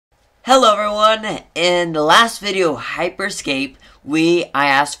Hello everyone, in the last video, Hyperscape, I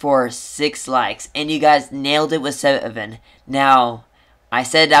asked for 6 likes, and you guys nailed it with 7. Now, I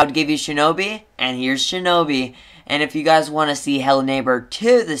said I would give you Shinobi, and here's Shinobi, and if you guys want to see Hello Neighbor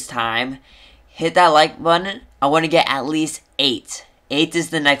 2 this time, hit that like button. I want to get at least 8. 8 is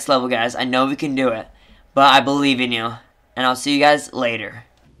the next level, guys. I know we can do it, but I believe in you, and I'll see you guys later.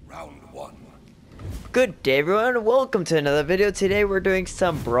 Good day everyone, welcome to another video. Today we're doing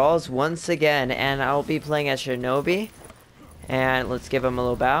some brawls once again, and I'll be playing as Shinobi. And let's give him a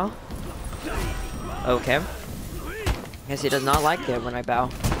little bow. Okay. Guess he does not like it when I bow.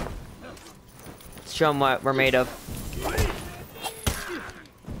 Let's show him what we're made of.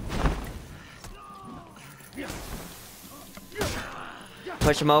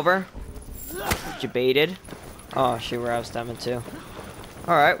 Push him over. You baited. Oh shoot, we're out of stamina too.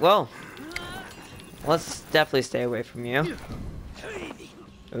 Alright, well. Let's definitely stay away from you.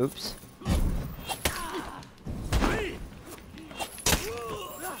 Oops.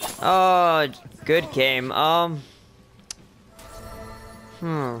 Oh, good game.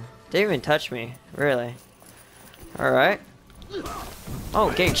 Didn't even touch me, really. Alright.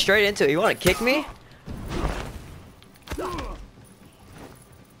 Oh, getting straight into it. You want to kick me?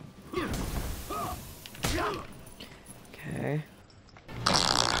 Okay.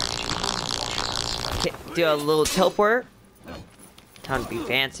 Do a little teleport. Time to be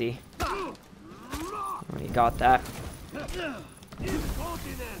fancy. Oh, you got that.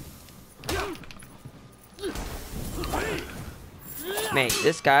 Mate,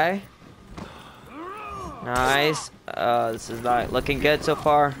 this guy. Nice. This is not looking good so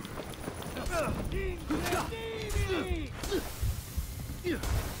far.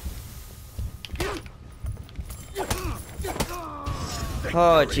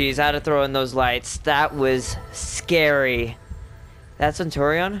 Oh jeez, I had to throw in those lights. That was scary. That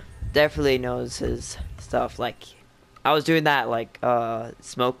Centurion definitely knows his stuff. Like, I was doing that like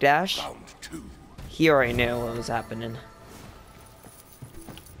smoke dash. He already knew what was happening.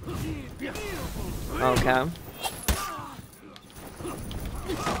 Okay.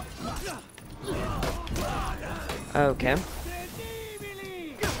 Okay.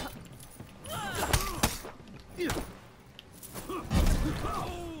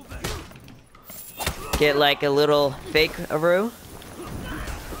 Get like a little fake Aru.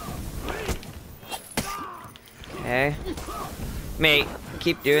 Okay. Mate,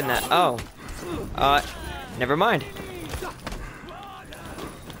 keep doing that. Oh. Never mind.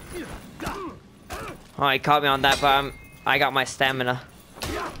 Oh, he caught me on that, but I got my stamina.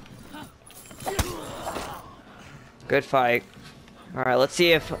 Good fight. Alright, let's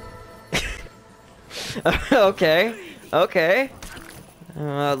see if... Okay. Okay.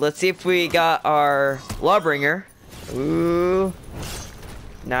 Let's see if we got our Lawbringer. Ooh.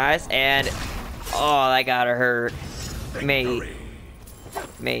 Nice. And... oh, that gotta hurt. Mate.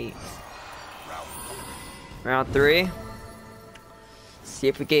 Round 3. See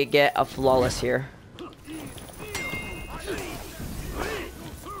if we can get a flawless here.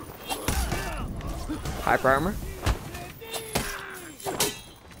 Hyper armor.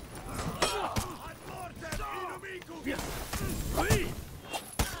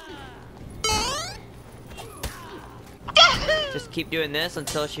 Just keep doing this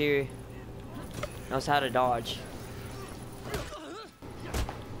until she knows how to dodge.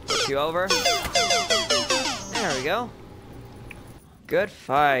 Push you over. There we go. Good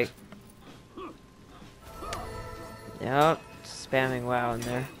fight. Yep, spamming WoW in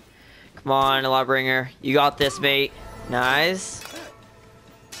there. Come on, Lawbringer. You got this, mate. Nice.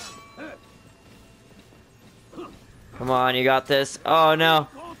 Come on, you got this. Oh no.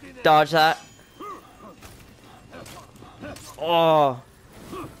 Dodge that. Oh.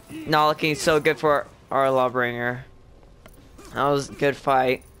 Not looking so good for our Lawbringer. That was a good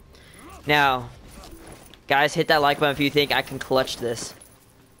fight. Now, guys, hit that like button if you think I can clutch this.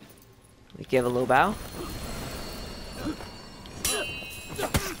 We give a little bow.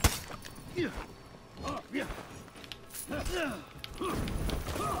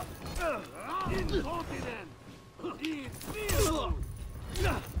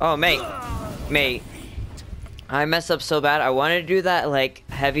 Oh, mate. I messed up so bad. I wanted to do that like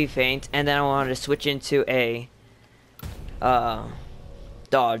heavy feint, and then I wanted to switch into a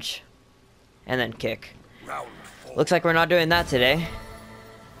dodge and then kick. Looks like we're not doing that today.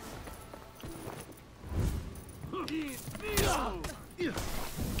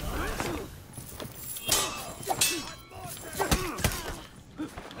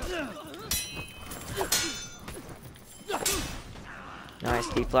 Nice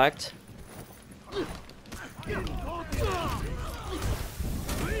deflect.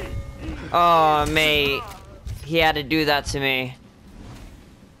 Oh, mate. He had to do that to me.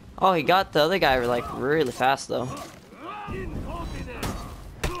 Oh, he got the other guy like really fast though.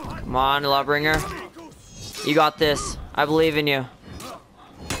 Come on, Lawbringer. You got this. I believe in you.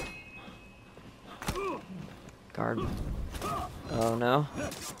 Guard. Oh no.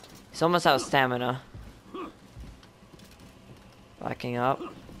 He's almost out of stamina. Backing up.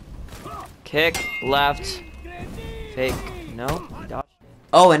 Kick. Left. Fake. No. Dodge.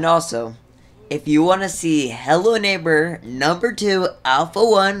 Oh, and also, if you want to see Hello Neighbor number 2 Alpha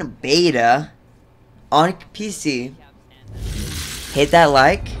 1 Beta on PC, hit that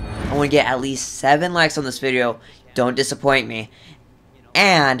like. I want to get at least 7 likes on this video. Don't disappoint me.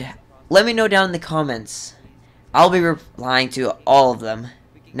 And let me know down in the comments. I'll be replying to all of them.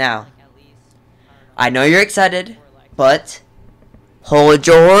 Now, I know you're excited, but hold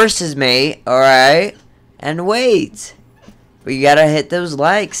your horses, mate, alright? And wait. We gotta hit those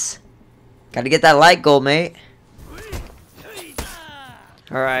likes. Gotta get that like goal, mate.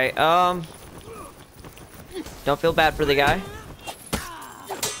 Alright, don't feel bad for the guy.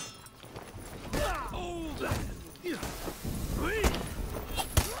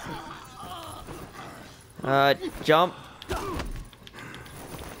 Jump.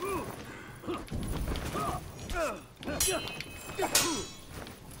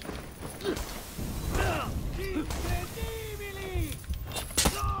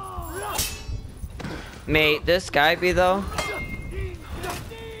 Mate, this guy be though?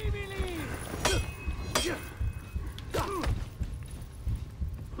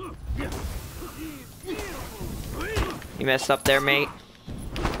 You messed up there, mate.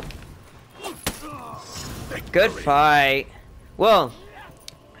 Good fight. Well,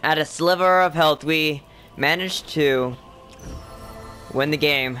 at a sliver of health, we managed to win the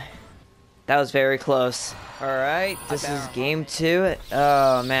game. That was very close. Alright, this is game 2.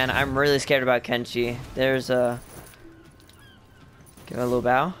 Oh man, I'm really scared about Kenshi. There's a... Give it a little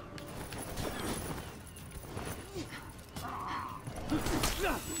bow.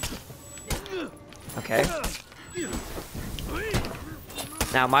 Okay.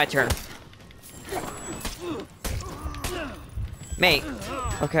 Now my turn. Mate.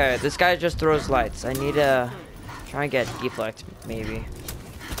 Okay, this guy just throws lights. I need to try and get deflect, maybe.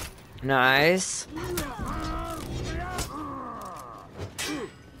 Nice.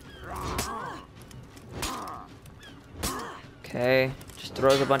 Okay, just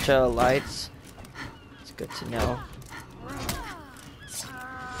throws a bunch of lights. It's good to know.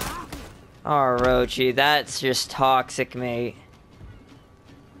 Oh, Rochi, that's just toxic, mate.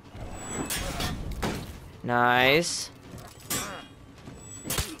 Nice.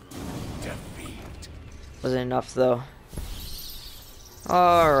 Wasn't enough, though.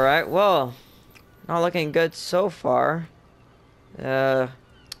 Alright, well, not looking good so far.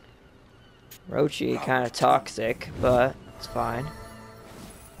 Rochi kind of toxic, but it's fine.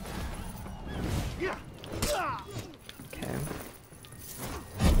 Okay.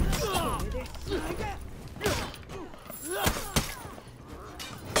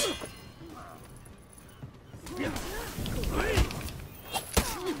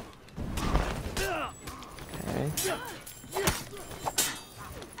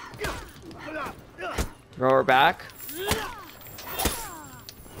 Throw her back.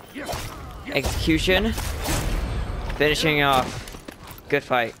 Execution. Finishing off. Good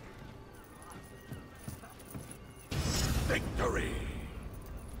fight. Victory.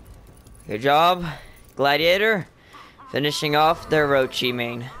 Good job, Gladiator. Finishing off their Rochi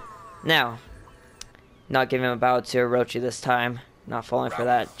main. Now, not giving a bow to Rochi this time. Not falling for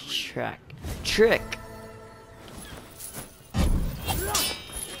that trick.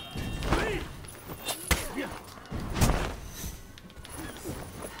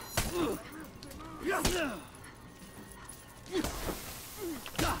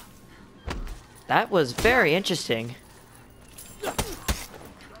 That was very interesting.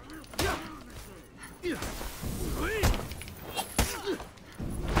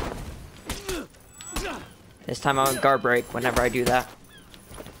 This time I'm on guard break whenever I do that.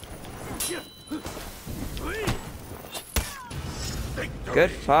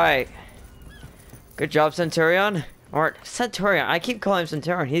 Good fight. Good job, Centurion. Or Centurion. I keep calling him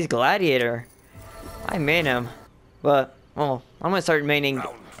Centurion. He's Gladiator. I main him. But, well, I'm gonna start maining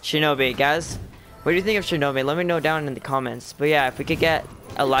Shinobi, guys. What do you think of Shinobi? Let me know down in the comments. But yeah, if we could get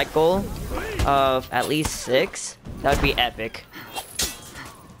a like goal of at least 6, that would be epic.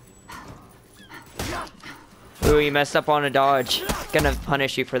 Ooh, you messed up on a dodge. Gonna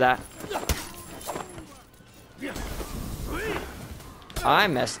punish you for that. I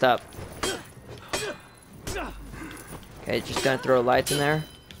messed up. Okay, just gonna throw lights in there.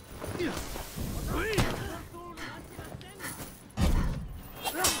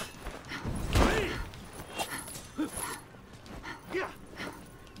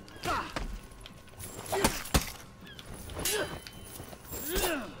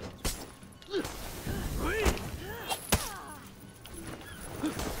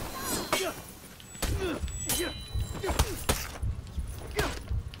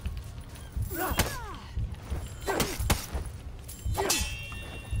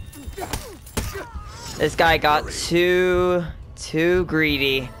 This guy got too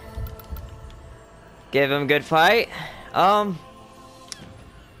greedy. Give him a good fight. Huh.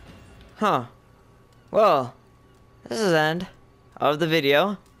 Well, this is the end of the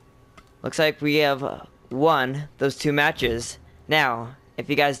video. Looks like we have won those 2 matches. Now, if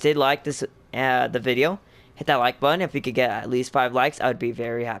you guys did like this the video, hit that like button. If we could get at least 5 likes, I would be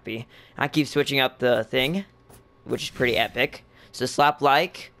very happy. I keep switching up the thing, which is pretty epic. So slap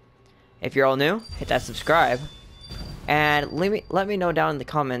like. If you're all new, hit that subscribe. And let me know down in the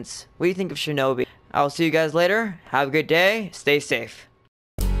comments what you think of Shinobi. I'll see you guys later. Have a good day. Stay safe.